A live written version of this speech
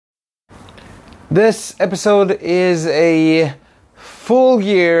This episode is a full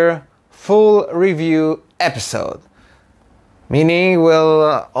gear, full review episode. Meaning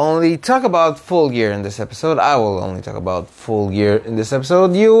we'll only talk about Full Gear in this episode. I will only talk about Full Gear in this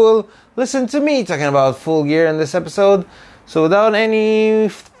episode. You will listen to me talking about Full Gear in this episode. So without any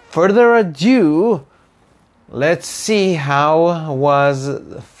further ado, let's see how was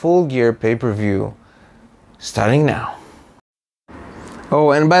Full Gear pay-per-view starting now.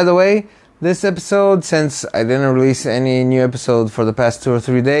 Oh, and by the way, this episode, since I didn't release any new episode for the past 2 or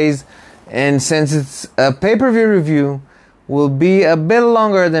 3 days, and since it's a pay-per-view review, will be a bit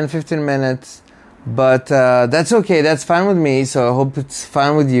longer than 15 minutes, but that's okay, that's fine with me, so I hope it's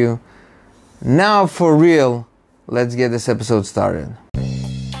fine with you. Now, for real, let's get this episode started.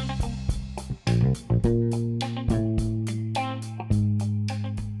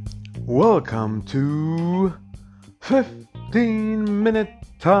 Welcome to 15-Minute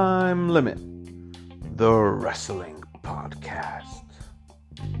Time Limit, the wrestling podcast.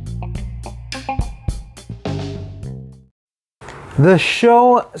 The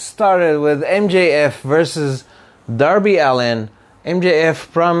show started with MJF versus Darby Allin.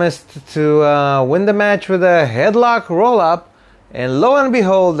 MJF promised to win the match with a headlock roll-up, and lo and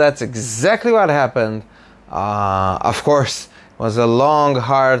behold, that's exactly what happened. Of course, it was a long,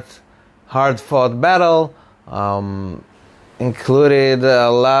 hard-fought battle. Included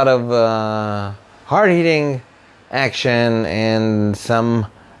a lot of hard-hitting action and some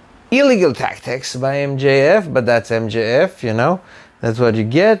illegal tactics by MJF, but that's MJF, you know, that's what you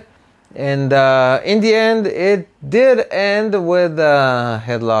get. And in the end, it did end with a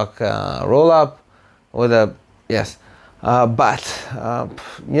headlock roll-up, with a, yes. But,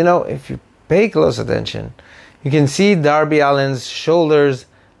 you know, if you pay close attention, you can see Darby Allin's shoulders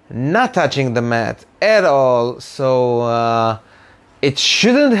not touching the mat at all. So it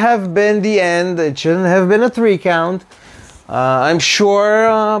shouldn't have been the end. It shouldn't have been a 3 count. I'm sure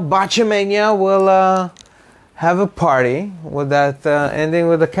Botchamania will have a party with that ending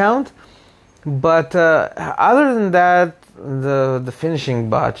with a count. But other than that, the finishing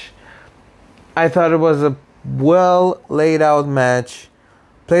botch, I thought it was a well laid out match.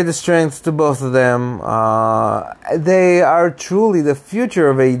 Played the strengths to both of them. They are truly the future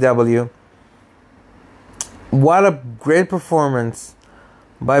of AEW. What a great performance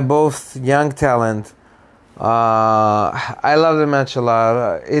by both young talent. I love the match a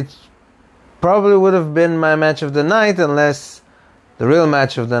lot. It probably would have been my match of the night unless the real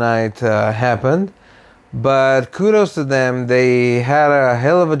match of the night happened. But kudos to them. They had a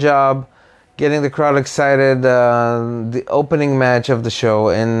hell of a job getting the crowd excited, the opening match of the show,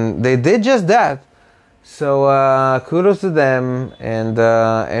 and they did just that. So kudos to them. And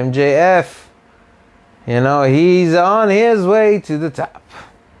MJF, you know, he's on his way to the top.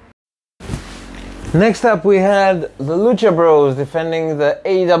 Next up, we had the Lucha Bros defending the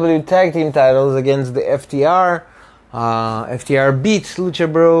AEW Tag Team titles against the FTR. FTR beat Lucha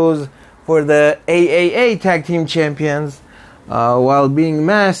Bros for the AAA Tag Team Champions while being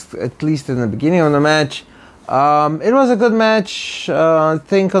masked, at least in the beginning of the match. It was a good match, I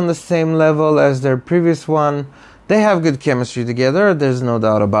think on the same level as their previous one. They have good chemistry together, there's no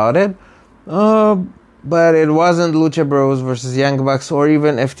doubt about it. But it wasn't Lucha Bros versus Young Bucks or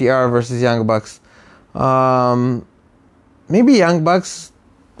even FTR versus Young Bucks. Maybe Young Bucks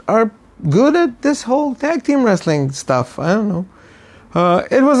are good at this whole tag team wrestling stuff. I don't know.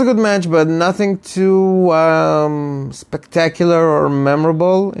 It was a good match, but nothing too spectacular or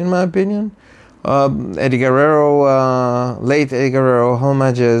memorable, in my opinion. Eddie Guerrero, late Eddie Guerrero, home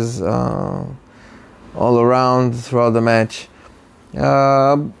matches all around throughout the match.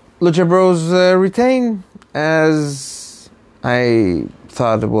 Lucha Bros retain, as I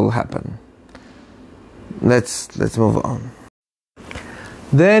thought it will happen. Let's move on.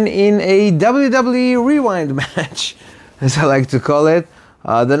 Then in a WWE Rewind match, as I like to call it,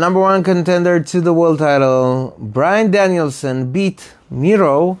 the number 1 contender to the world title, Bryan Danielson, beat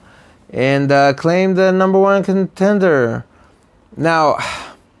Miro and claimed the number 1 contender. Now,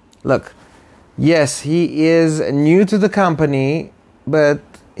 look, yes, he is new to the company, but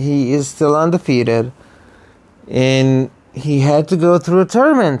he is still undefeated, and he had to go through a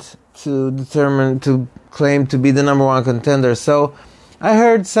tournament to claim to be the number 1 contender. So I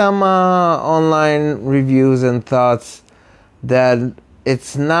heard some online reviews and thoughts that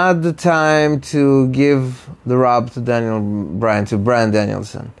it's not the time to give the rub to Bryan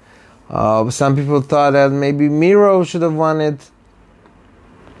Danielson. Some people thought that maybe Miro should have won it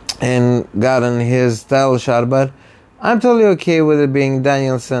and gotten his title shot, but I'm totally okay with it being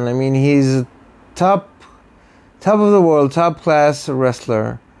Danielson. I mean, he's a top of the world, top class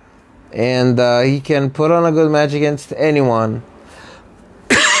wrestler. and he can put on a good match against anyone.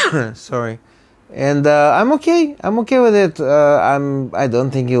 Sorry. And I'm okay. I'm okay with it. I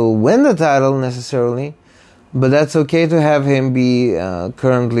don't think he'll win the title necessarily, but that's okay to have him be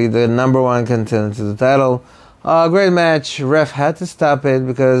currently the number one contender to the title. Great match. Ref had to stop it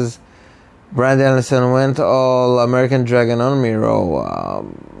because Bryan Danielson went all American Dragon on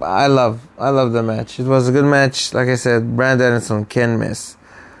Miro. I love the match. It was a good match. Like I said, Bryan Danielson can miss.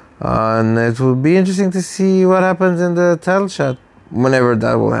 And it will be interesting to see what happens in the title shot, whenever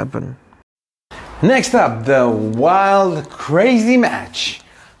that will happen. Next up, the wild, crazy match.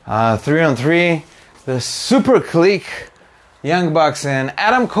 3-on-3, the Super Clique, Young Bucks and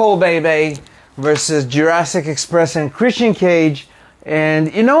Adam Cole, baby, versus Jurassic Express and Christian Cage.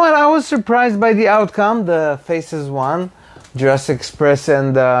 And you know what? I was surprised by the outcome. The faces won, Jurassic Express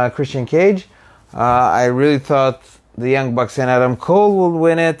and Christian Cage. I really thought the Young Bucks and Adam Cole would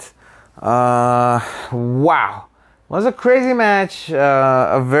win it. Wow. It was a crazy match.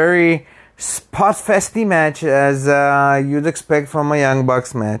 A very spot-festy match, as you'd expect from a Young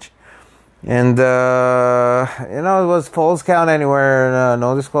Bucks match. And, it was Falls Count Anywhere,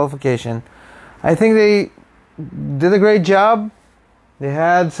 no disqualification. I think they did a great job. They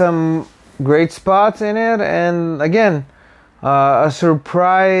had some great spots in it, and again, a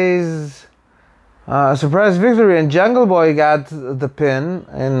surprise victory. And Jungle Boy got the pin,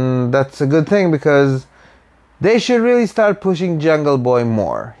 and that's a good thing because they should really start pushing Jungle Boy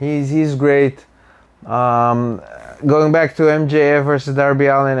more. He's great. Going back to MJF versus Darby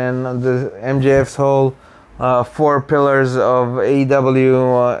Allin and the MJF's whole 4 pillars of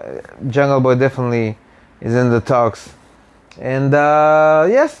AEW, Jungle Boy definitely is in the talks. And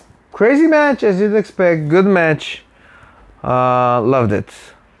yes, crazy match as you'd expect. Good match. Loved it.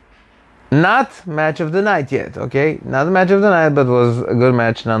 Not match of the night yet, okay? Not the match of the night, but was a good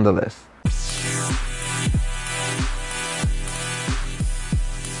match nonetheless.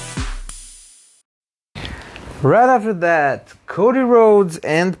 Right after that, Cody Rhodes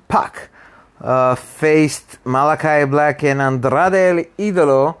and Pac faced Malachi Black and Andrade El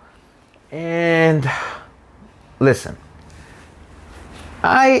Idolo. And listen,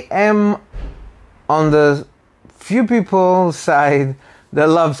 I am on the few people's side that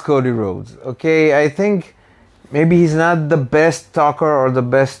loves Cody Rhodes. Okay, I think maybe he's not the best talker or the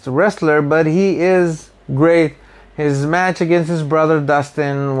best wrestler, but he is great. His match against his brother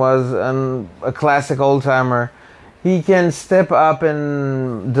Dustin was a classic old-timer. He can step up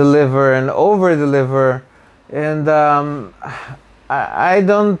and deliver and over-deliver. And I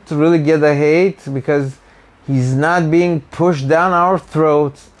don't really get the hate because he's not being pushed down our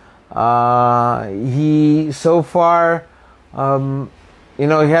throats. He, so far, he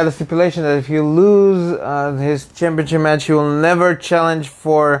had a stipulation that if you lose his championship match, he will never challenge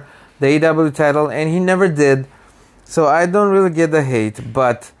for the AEW title, and he never did. So I don't really get the hate,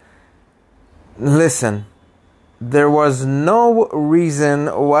 but listen, there was no reason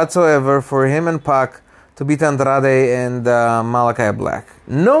whatsoever for him and Pac to beat Andrade and Malachi Black.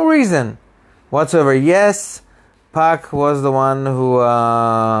 No reason whatsoever. Yes, Pac was the one who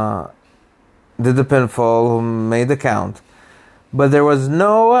did the pinfall, who made the count. But there was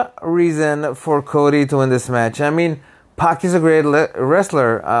no reason for Cody to win this match. I mean, Pac is a great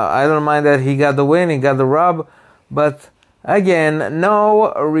wrestler. I don't mind that he got the win, he got the rub. But again,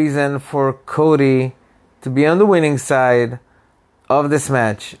 no reason for Cody to be on the winning side of this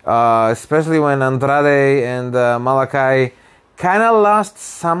match. Especially when Andrade and Malachi kind of lost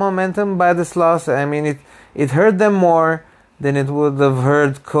some momentum by this loss. I mean, it hurt them more than it would have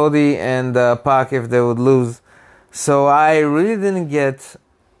hurt Cody and Pac if they would lose. So I really didn't get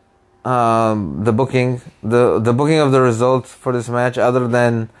the booking of the results for this match, other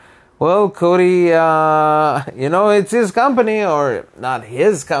than, well, Cody, it's his company, or not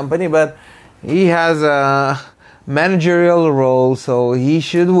his company, but he has a managerial role, so he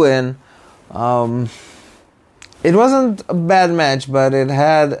should win. It wasn't a bad match, but it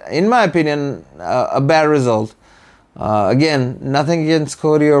had, in my opinion, a bad result. Again, nothing against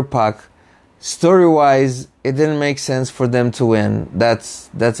Cody or Pac. Story-wise, it didn't make sense for them to win.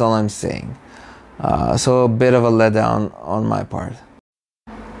 That's all I'm saying. So a bit of a letdown on my part.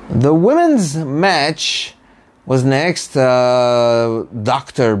 The women's match was next.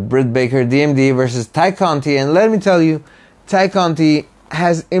 Dr. Britt Baker, DMD versus Ty Conti. And let me tell you, Ty Conti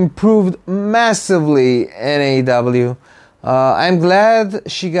has improved massively in AEW. I'm glad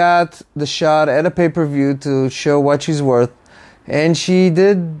she got the shot at a pay-per-view to show what she's worth. And she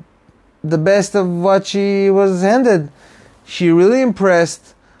did the best of what she was handed. She really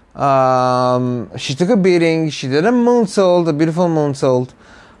impressed. She took a beating. She did a moonsault, a beautiful moonsault.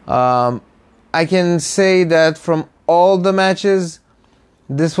 I can say that from all the matches,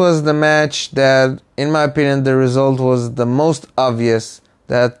 this was the match that, in my opinion, the result was the most obvious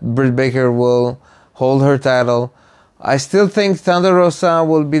that Britt Baker will hold her title. I still think Thunder Rosa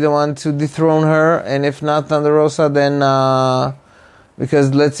will be the one to dethrone her, and if not Thunder Rosa, then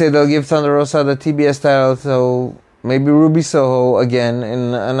because let's say they'll give Thunder Rosa the TBS title, so maybe Ruby Soho again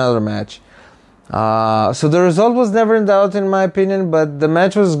in another match. So the result was never in doubt, in my opinion, but the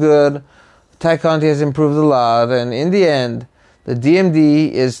match was good. Ty Conti has improved a lot, and in the end, the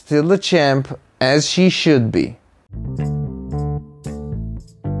DMD is still the champ, as she should be.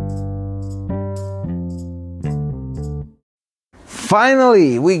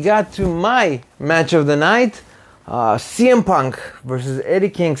 Finally, we got to my match of the night, CM Punk versus Eddie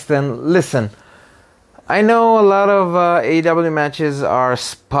Kingston. Listen, I know a lot of AEW matches are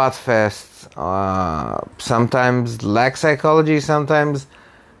spot fests, sometimes lack psychology, sometimes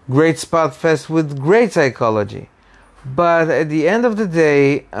great spot fest with great psychology. But at the end of the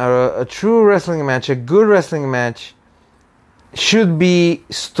day, a true wrestling match, a good wrestling match, should be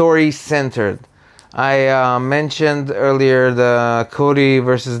story-centered. I mentioned earlier the Cody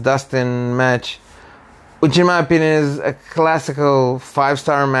versus Dustin match, which in my opinion is a classical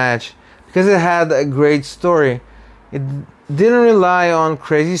 5-star match because it had a great story. It didn't rely on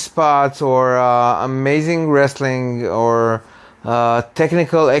crazy spots or amazing wrestling or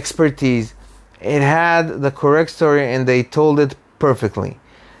technical expertise. It had the correct story and they told it perfectly.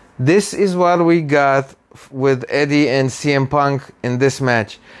 This is what we got with Eddie and CM Punk in this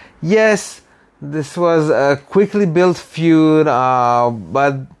match. Yes, this was a quickly built feud,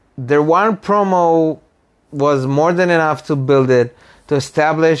 but their one promo was more than enough to build it, to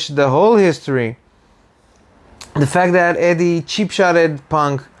establish the whole history. The fact that Eddie cheap-shotted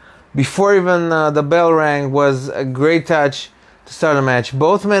Punk before even the bell rang was a great touch to start a match.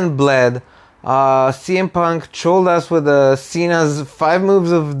 Both men bled. CM Punk trolled us with Cena's 5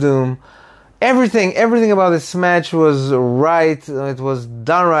 moves of doom. Everything about this match was right. It was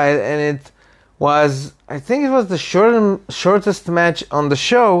done right, and it was, I think it was the shortest match on the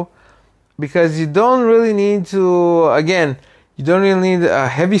show, because you don't really need to, again, you don't really need a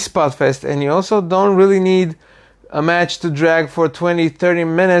heavy spot fest, and you also don't really need a match to drag for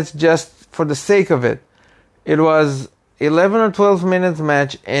 20-30 minutes just for the sake of it. It was 11 or 12 minute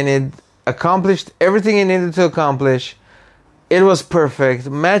match, and it accomplished everything it needed to accomplish. It was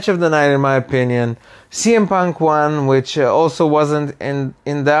perfect. Match of the night, in my opinion. CM Punk won, which also wasn't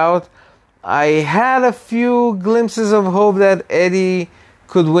in doubt. I had a few glimpses of hope that Eddie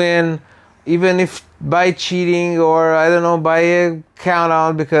could win, even if by cheating or, I don't know, by a count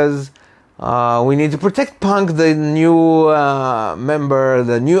out, because we need to protect Punk, the new member,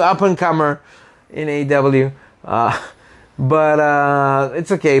 the new up-and-comer in AEW. But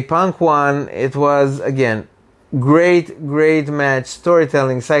it's okay. Punk won. It was, again, great match.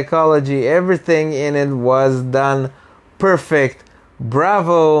 Storytelling, psychology, everything in it was done perfect.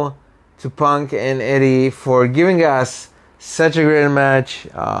 Bravo to Punk and Eddie for giving us such a great match.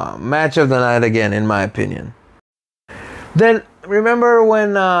 Match of the night again, in my opinion. Then, remember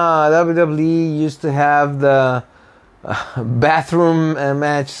when WWE used to have the bathroom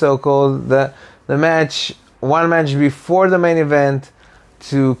match, so-called, the match, one match before the main event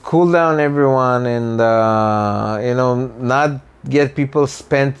to cool down everyone and, not get people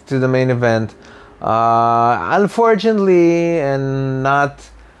spent to the main event. Unfortunately, and not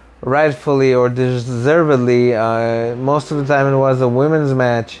rightfully or deservedly, most of the time it was a women's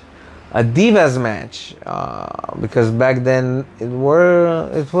match, a divas match, because back then it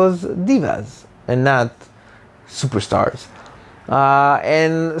was divas and not superstars.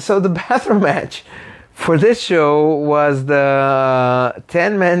 And so the bathroom match for this show was the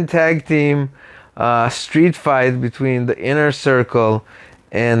 10-man tag team street fight between the Inner Circle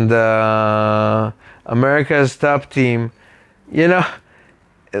and America's Top Team.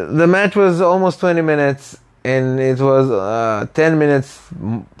 The match was almost 20 minutes, and it was 10 minutes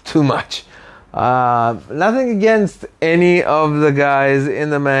too much. Nothing against any of the guys in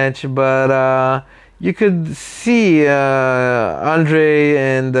the match, but you could see Andre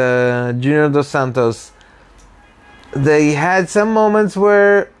and Junior Dos Santos. They had some moments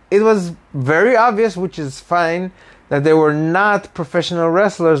where it was very obvious, which is fine, that they were not professional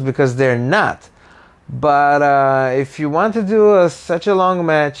wrestlers, because they're not. But if you want to do such a long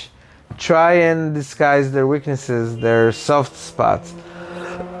match, try and disguise their weaknesses, their soft spots.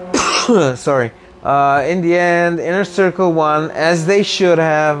 Sorry. In the end, Inner Circle won, as they should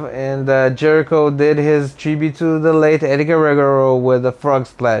have, and Jericho did his tribute to the late Eddie Guerrero with a frog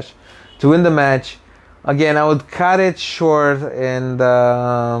splash to win the match. again, I would cut it short and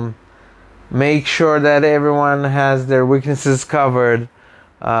make sure that everyone has their weaknesses covered.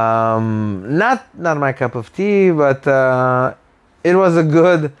 Not my cup of tea, but it was a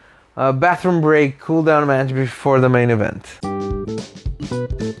good bathroom break, cool down match before the main event.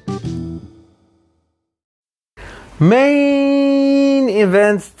 Main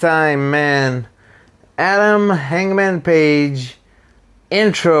event time, man. Adam Hangman Page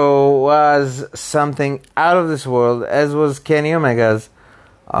intro was something out of this world, as was Kenny Omega's.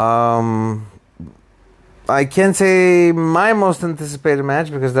 I can't say my most anticipated match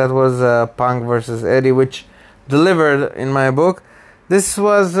because that was Punk versus Eddie, which delivered in my book. This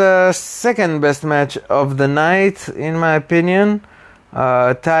was the second best match of the night, in my opinion,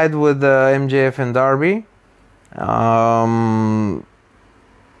 tied with MJF and Darby.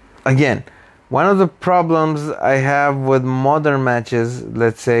 Again, one of the problems I have with modern matches,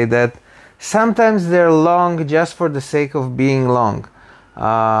 let's say, that sometimes they're long just for the sake of being long.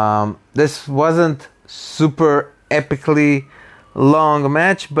 This wasn't super epically long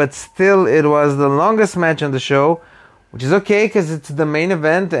match, but still it was the longest match on the show, which is okay because it's the main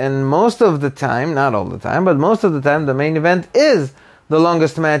event, and most of the time, not all the time, but most of the time the main event is the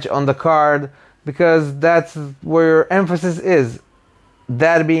longest match on the card because that's where your emphasis is.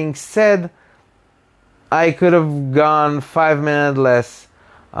 That being said, I could have gone 5 minutes less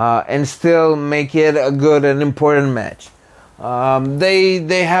and still make it a good and important match.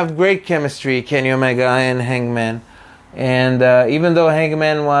 They have great chemistry, Kenny Omega and Hangman, and even though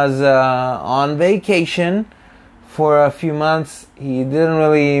Hangman was on vacation for a few months, he didn't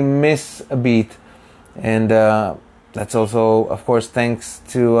really miss a beat, and that's also, of course, thanks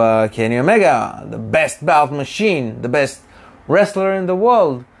to Kenny Omega, the best belt machine, the best wrestler in the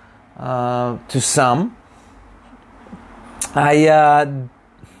world, to some. The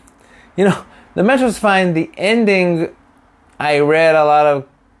match was fine. The ending, I read a lot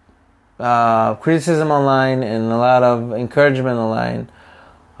of criticism online and a lot of encouragement online.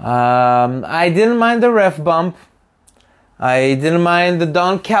 I didn't mind the ref bump. I didn't mind the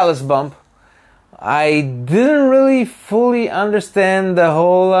Don Callis bump. I didn't really fully understand the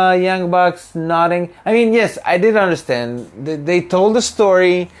whole Young Bucks nodding. I mean, yes, I did understand. They told the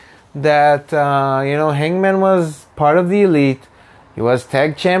story that, Hangman was part of the Elite. He was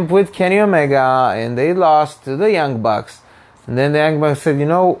tag champ with Kenny Omega, and they lost to the Young Bucks. And then the Young Bucks said,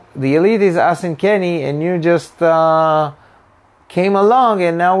 the Elite is us and Kenny, and you just came along,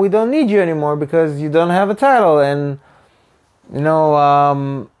 and now we don't need you anymore because you don't have a title. And,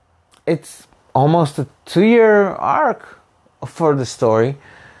 it's almost a 2-year arc for the story.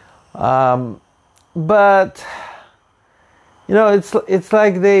 But, it's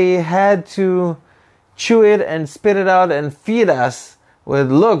like they had to chew it and spit it out and feed us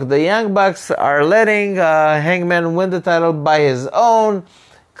with, look, the Young Bucks are letting Hangman win the title by his own,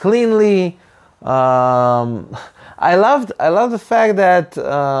 cleanly. I love the fact that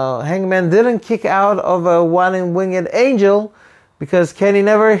Hangman didn't kick out of a one-winged angel because Kenny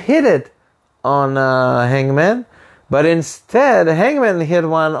never hit it on Hangman, but instead Hangman hit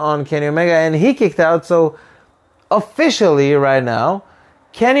one on Kenny Omega and he kicked out. So officially right now,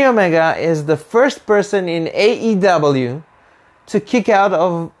 Kenny Omega is the first person in AEW to kick out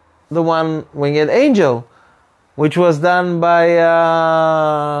of the one-winged angel, which was done by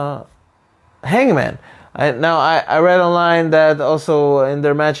Hangman. I read online that also in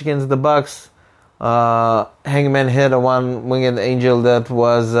their match against the Bucks, Hangman hit a one-winged angel that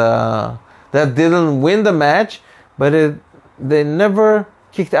was that didn't win the match, but they never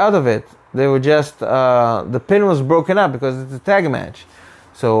kicked out of it. They were just the pin was broken up because it's a tag match,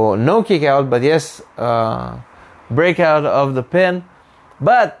 so no kick out, but yes, breakout of the pin.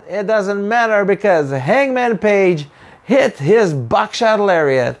 But it doesn't matter because Hangman Page hit his buckshot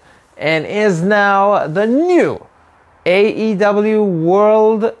lariat and is now the new AEW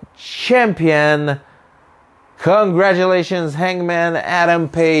World Champion. Congratulations, Hangman Adam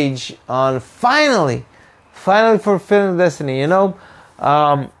Page, on finally fulfilling destiny.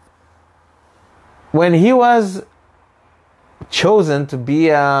 When he was chosen to be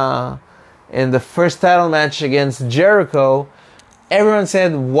in the first title match against Jericho, everyone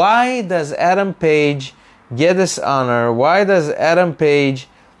said, why does Adam Page get this honor? Why does Adam Page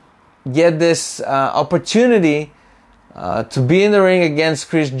get this opportunity to be in the ring against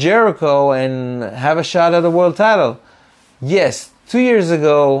Chris Jericho and have a shot at the world title? Yes, 2 years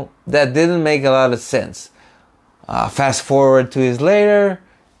ago, that didn't make a lot of sense. Fast forward 2 years later,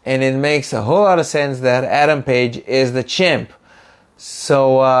 and it makes a whole lot of sense that Adam Page is the champ.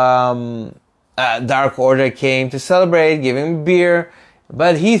 So Dark Order came to celebrate, giving beer.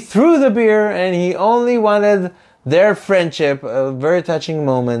 But he threw the beer and he only wanted their friendship. A very touching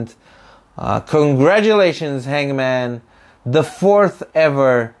moment. Congratulations, Hangman, the 4th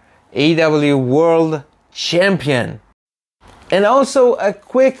ever AEW World Champion. And also a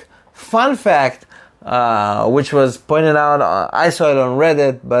quick fun fact, which was pointed out. I saw it on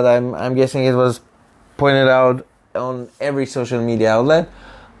Reddit, but I'm guessing it was pointed out on every social media outlet.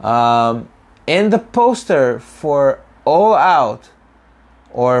 In the poster for All Out,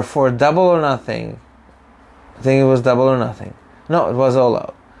 or for Double or Nothing, I think it was Double or Nothing. No, it was All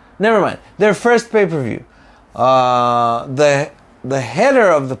Out. Never mind. Their first pay-per-view. The header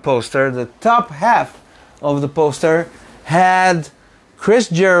of the poster, the top half of the poster, had Chris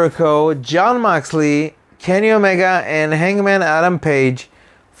Jericho, Jon Moxley, Kenny Omega, and Hangman Adam Page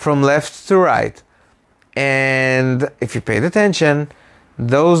from left to right. And if you paid attention,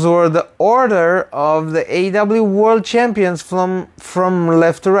 those were the order of the AEW World Champions from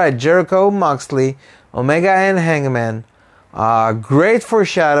left to right. Jericho, Moxley, Omega, and Hangman. Great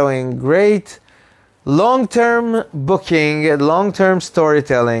foreshadowing, great long-term booking, long-term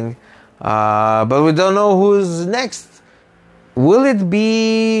storytelling. But we don't know who's next. Will it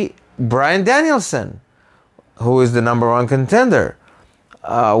be Bryan Danielson, who is the #1 contender?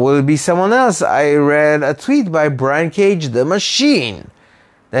 Will it be someone else? I read a tweet by Brian Cage, the Machine,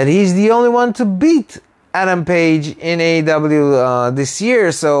 that he's the only one to beat Adam Page in AEW this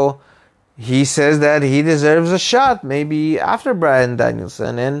year. So he says that he deserves a shot, maybe after Bryan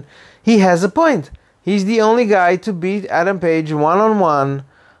Danielson. And he has a point. He's the only guy to beat Adam Page one-on-one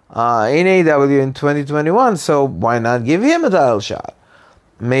in AEW in 2021. So why not give him a title shot?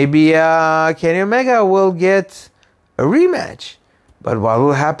 Maybe Kenny Omega will get a rematch. But what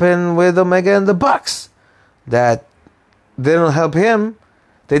will happen with Omega and the Bucks? That didn't help him.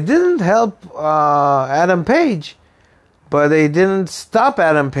 They didn't help Adam Page, but they didn't stop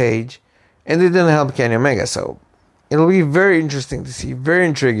Adam Page, and they didn't help Kenny Omega. So it'll be very interesting to see, very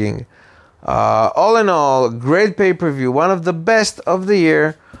intriguing. All in all, great pay-per-view, one of the best of the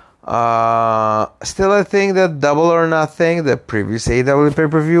year. Still, I think that Double or Nothing, the previous AEW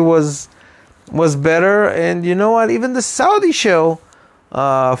pay-per-view, was better. And you know what? Even the Saudi show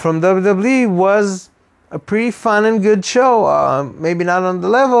from WWE was a pretty fun and good show. Maybe not on the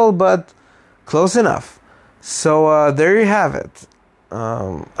level, but close enough. So there you have it.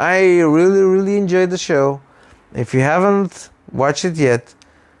 I really, really enjoyed the show. If you haven't watched it yet,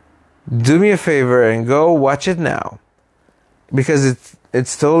 do me a favor and go watch it now, because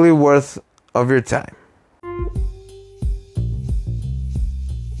it's totally worth of your time.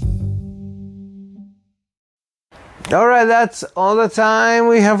 Alright, that's all the time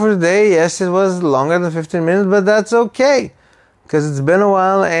we have for today. Yes, it was longer than 15 minutes, but that's okay, because it's been a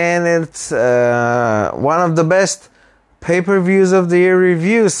while and it's one of the best pay-per-views of the year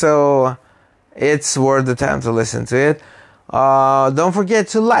review, so it's worth the time to listen to it. Don't forget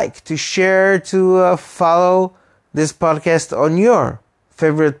to like, to share, to follow this podcast on your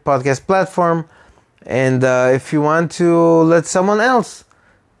favorite podcast platform. And if you want to let someone else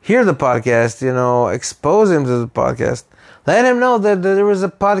hear the podcast, expose him to the podcast, let him know that there is a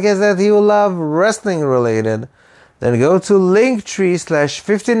podcast that he will love, wrestling related, then go to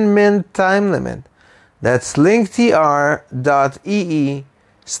linktree/15min time limit. That's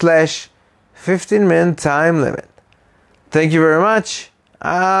linktr.ee/15min time limit. Thank you very much.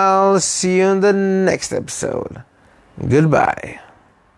 I'll see you in the next episode. Goodbye.